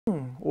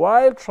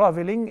while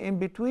traveling. In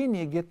between,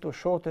 you get to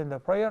shorten the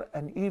prayer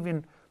and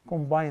even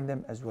combine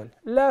them as well.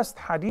 Last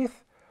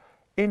hadith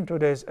in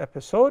today's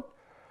episode.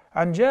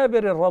 عن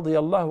جابر رضي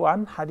الله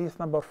عنه حديث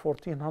number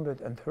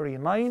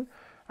 1439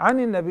 عن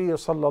النبي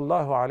صلى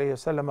الله عليه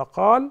وسلم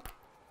قال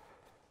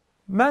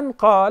من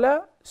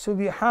قال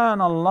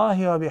سبحان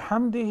الله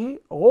وبحمده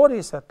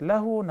غرست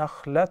له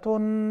نخلة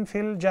في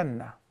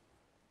الجنة.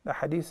 The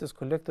hadith is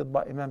collected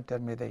by Imam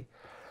Tirmidhi.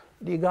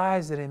 Do you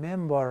guys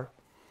remember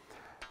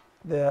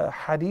the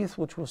hadith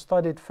which was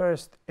studied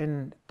first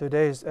in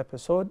today's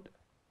episode?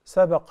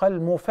 سبق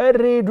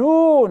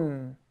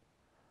المفردون,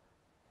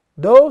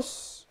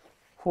 those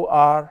who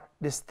are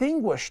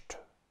distinguished,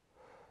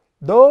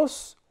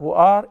 those who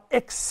are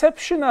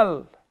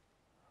exceptional,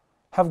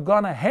 have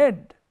gone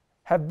ahead,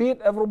 have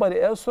beat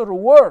everybody else's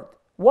reward.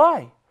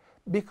 Why?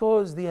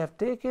 Because they have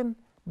taken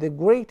the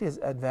greatest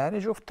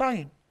advantage of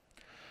time.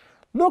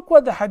 Look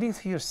what the hadith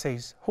here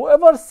says.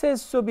 Whoever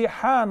says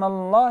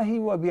Subhanallah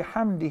wa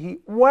bihamdihi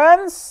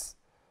once,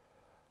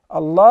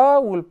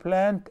 Allah will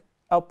plant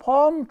a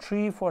palm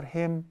tree for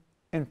him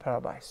in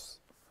paradise.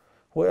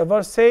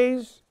 Whoever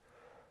says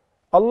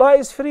Allah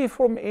is free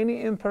from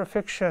any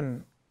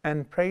imperfection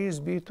and praise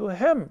be to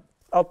Him,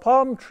 a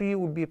palm tree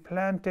will be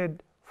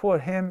planted for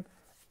him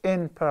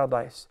in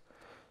paradise.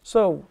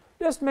 So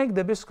let's make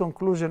the best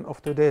conclusion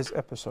of today's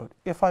episode.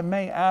 If I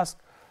may ask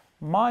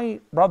my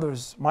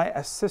brothers, my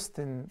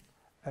assistant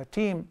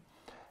team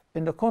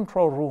in the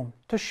control room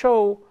to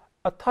show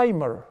a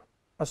timer,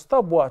 a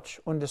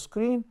stopwatch on the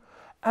screen,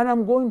 and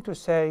I'm going to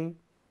say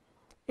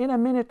in a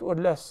minute or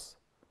less,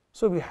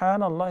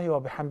 Subhanallah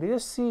wa bihamdi.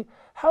 Let's see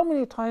how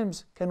many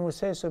times can we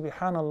say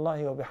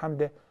Subhanallah wa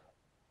bihamdi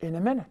in a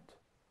minute.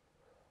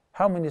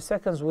 How many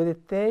seconds will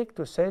it take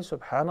to say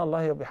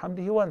Subhanallah wa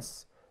bihamdihi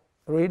once?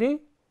 Ready?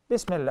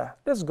 Bismillah.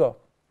 Let's go.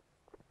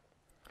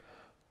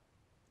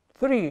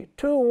 3,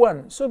 2,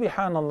 1.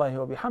 Subhanallah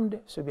wa bihamdi,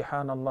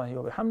 Subhanallah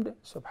wa bihamdi,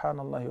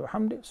 Subhanallah wa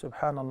bihamdi,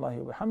 Subhanallah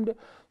wa bihamdi,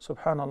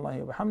 Subhanallah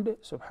wa bihamdi,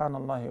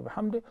 Subhanallah wa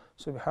bihamdi,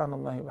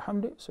 Subhanallah wa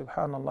bihamdi,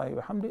 Subhanallah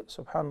wa bihamdi,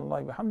 Subhanallah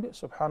wa bihamdi,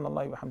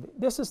 Subhanallah wa bihamdi.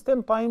 This is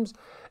 10 times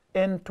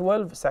in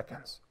 12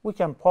 seconds. We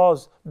can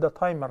pause the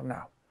timer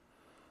now.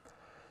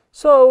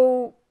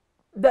 So,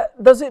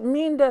 does it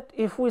mean that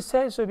if we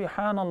say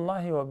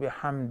Subhanallah wa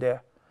bihamdi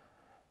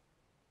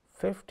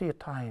 50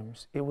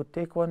 times, it would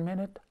take 1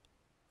 minute?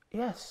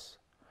 Yes.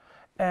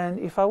 And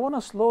if I want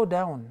to slow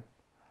down,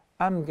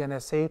 I'm going to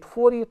say it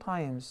 40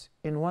 times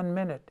in 1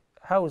 minute.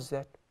 How is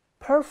that?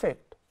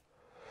 Perfect.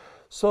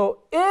 So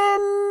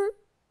in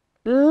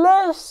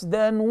less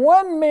than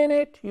 1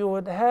 minute, you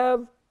would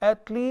have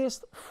at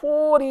least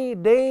 40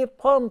 date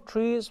palm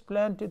trees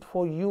planted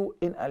for you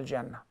in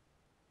Al-Jannah.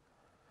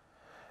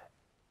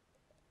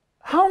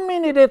 How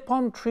many date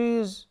palm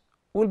trees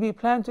will be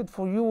planted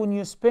for you when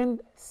you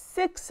spend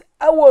 6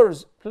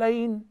 hours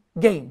playing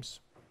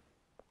games,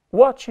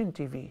 watching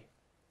TV,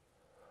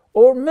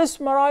 or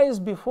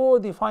mesmerized before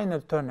the final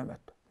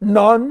tournament?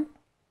 None.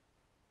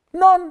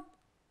 None.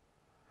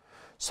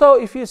 So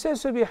if you say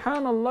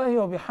Subhanallah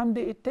wa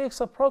bihamdi, it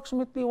takes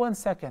approximately 1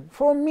 second.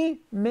 For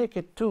me, make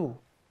it 2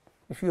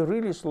 if you're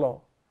really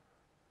slow.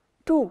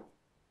 2.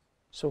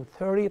 So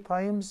 30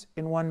 times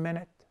in 1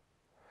 minute.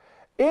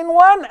 In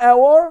 1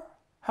 hour,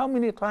 how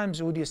many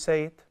times would you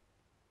say it?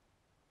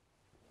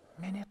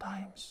 Many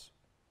times.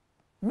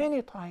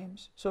 Many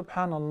times.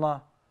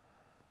 Subhanallah.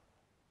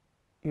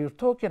 You're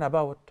talking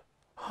about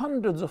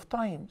hundreds of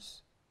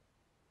times,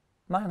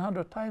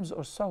 900 times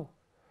or so.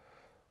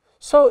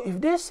 So if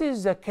this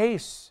is the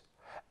case,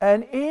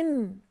 and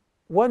in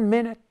 1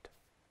 minute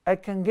I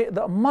can get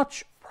that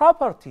much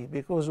property,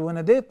 because when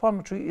a date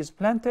palm tree is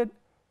planted,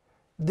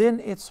 then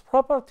its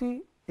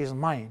property is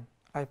mine.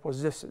 I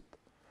possess it.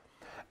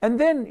 And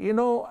then, you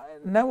know,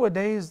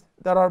 nowadays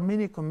there are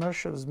many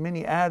commercials,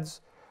 many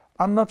ads.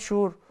 I'm not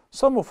sure,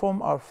 some of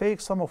them are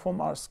fake, some of them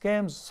are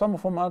scams, some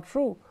of them are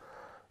true.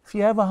 If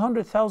you have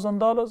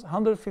 $100,000,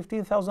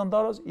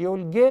 $115,000, you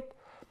will get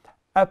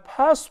a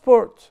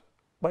passport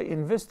by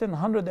investing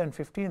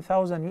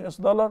 115,000 US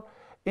dollar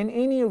in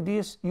any of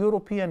these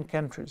European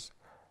countries.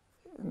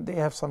 They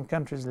have some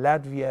countries,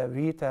 Latvia,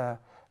 Vita,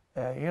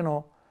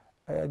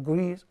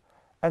 Greece,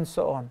 and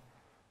so on.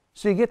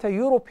 So you get a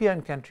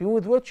European country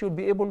with which you'll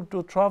be able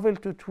to travel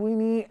to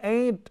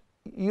 28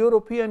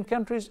 European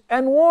countries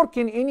and work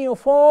in any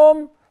of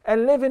them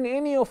and live in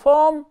any of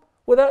them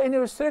without any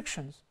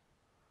restrictions.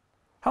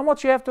 How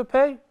much you have to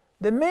pay?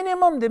 The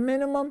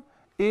minimum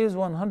is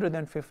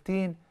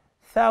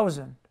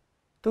 115,000.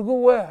 To go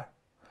where?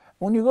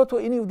 When you go to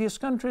any of these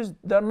countries,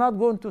 they're not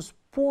going to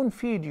spoon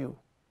feed you.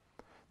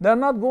 They're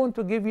not going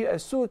to give you a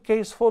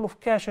suitcase full of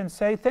cash and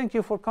say, thank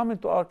you for coming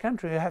to our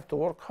country. You have to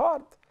work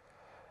hard.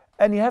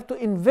 And you have to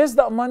invest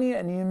that money,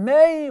 and you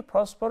may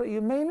prosper,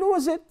 you may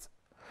lose it.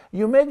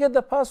 You may get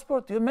the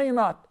passport, you may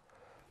not.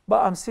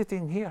 But I'm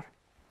sitting here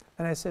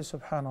and I say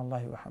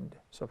Subhanallah wa hamdi,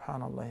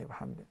 Subhanallah wa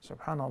hamdi,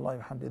 Subhanallah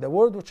wa hamdi, the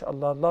word which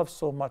Allah loves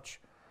so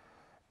much.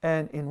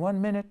 And in 1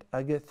 minute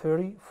I get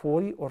 30,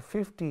 40 or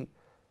 50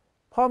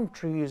 palm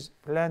trees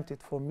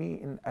planted for me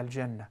in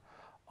Al-Jannah.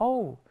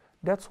 Oh,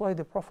 that's why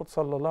the Prophet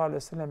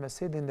ﷺ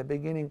said in the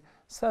beginning,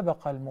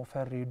 سَبَقَ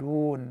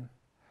الْمُفَرِّدُونَ.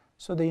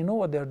 So they know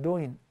what they're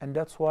doing, and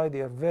that's why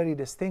they are very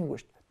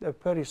distinguished. They're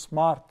very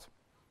smart.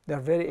 They're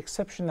very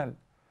exceptional.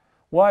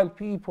 While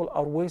people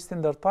are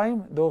wasting their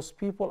time, those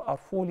people are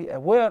fully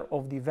aware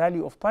of the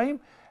value of time,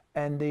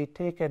 and they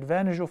take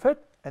advantage of it,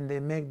 and they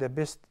make the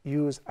best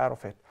use out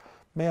of it.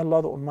 May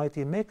Allah the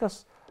Almighty make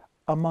us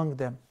among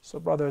them. So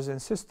brothers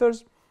and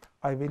sisters,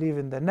 I believe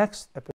in the next episode